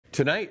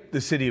Tonight,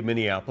 the city of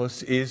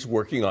Minneapolis is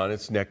working on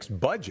its next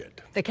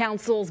budget. The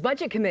council's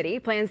budget committee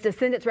plans to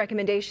send its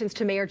recommendations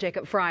to Mayor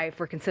Jacob Frey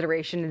for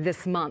consideration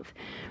this month.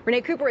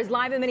 Renee Cooper is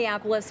live in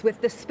Minneapolis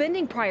with the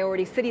spending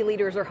priorities city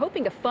leaders are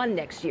hoping to fund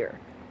next year.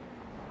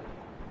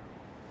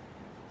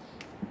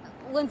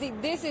 Lindsay,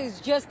 this is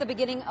just the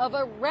beginning of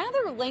a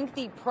rather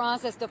lengthy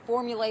process to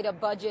formulate a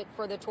budget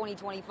for the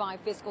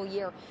 2025 fiscal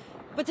year.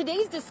 But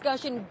today's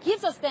discussion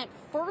gives us that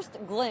first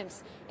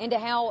glimpse into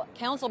how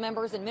council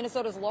members in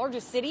Minnesota's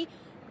largest city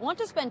want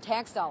to spend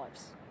tax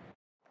dollars.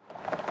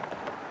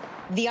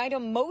 The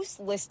item most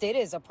listed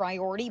as a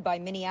priority by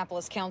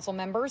Minneapolis council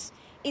members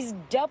is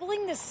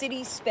doubling the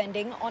city's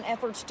spending on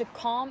efforts to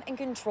calm and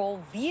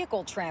control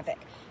vehicle traffic,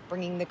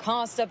 bringing the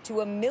cost up to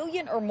 $1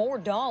 million or more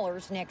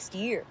next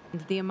year.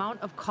 The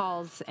amount of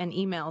calls and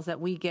emails that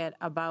we get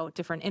about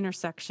different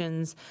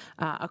intersections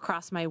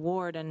across my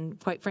ward and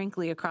quite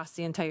frankly across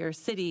the entire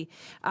city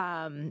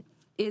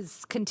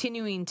is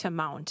continuing to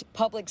mount.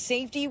 Public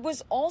safety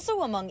was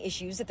also among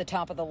issues at the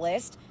top of the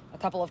list. A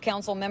couple of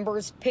council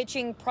members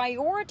pitching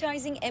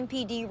prioritizing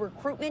MPD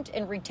recruitment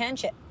and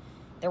retention.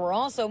 There were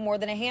also more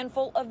than a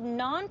handful of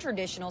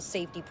non-traditional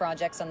safety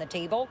projects on the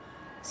table,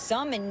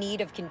 some in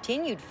need of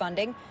continued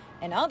funding,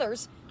 and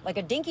others, like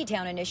a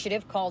Dinkytown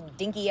initiative called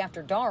Dinky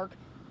After Dark,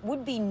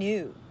 would be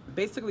new.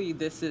 Basically,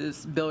 this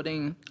is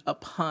building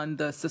upon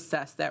the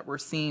success that we're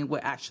seeing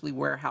with actually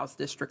Warehouse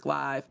District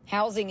Live.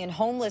 Housing and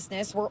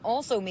homelessness were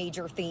also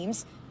major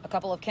themes. A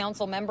couple of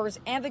council members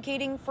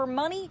advocating for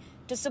money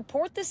to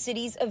support the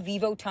city's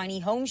Avivo tiny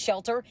home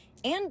shelter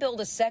and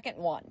build a second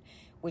one,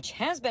 which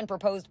has been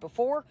proposed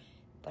before,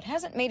 but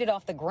hasn't made it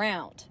off the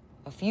ground.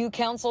 A few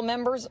council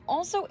members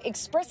also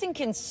expressing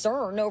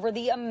concern over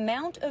the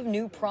amount of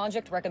new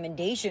project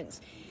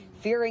recommendations,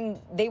 fearing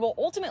they will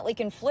ultimately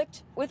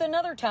conflict with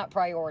another top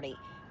priority,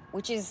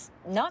 which is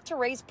not to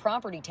raise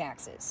property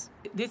taxes.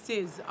 This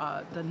is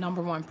the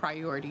 #1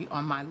 priority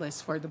on my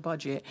list for the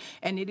budget,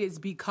 and it is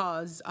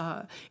because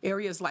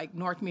areas like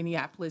North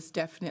Minneapolis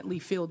definitely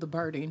feel the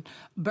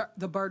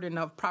burden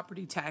of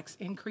property tax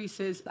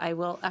increases. I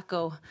will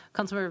echo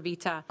Councilmember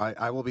Vita.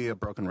 I will be a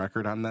broken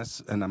record on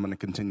this, and I'm going to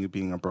continue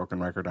being a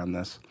broken record on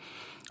this.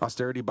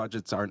 Austerity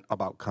budgets aren't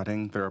about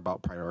cutting, they're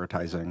about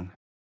prioritizing.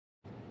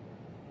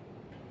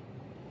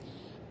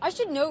 I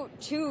should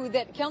note, too,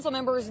 that council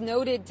members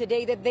noted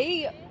today that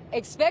they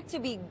expect to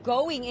be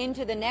going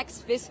into the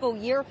next fiscal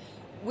year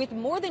with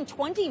more than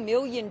 $20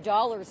 million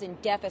in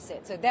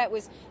deficit. So that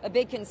was a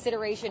big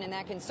consideration and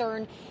that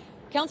concern.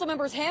 Council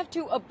members have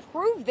to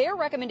approve their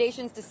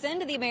recommendations to send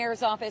to the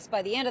mayor's office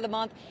by the end of the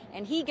month,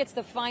 and he gets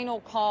the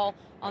final call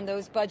on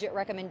those budget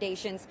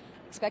recommendations,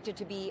 expected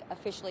to be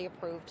officially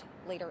approved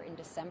later in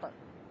December.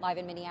 Live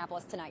in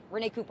Minneapolis tonight,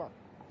 Renee Cooper,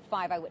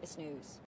 5 Eyewitness News.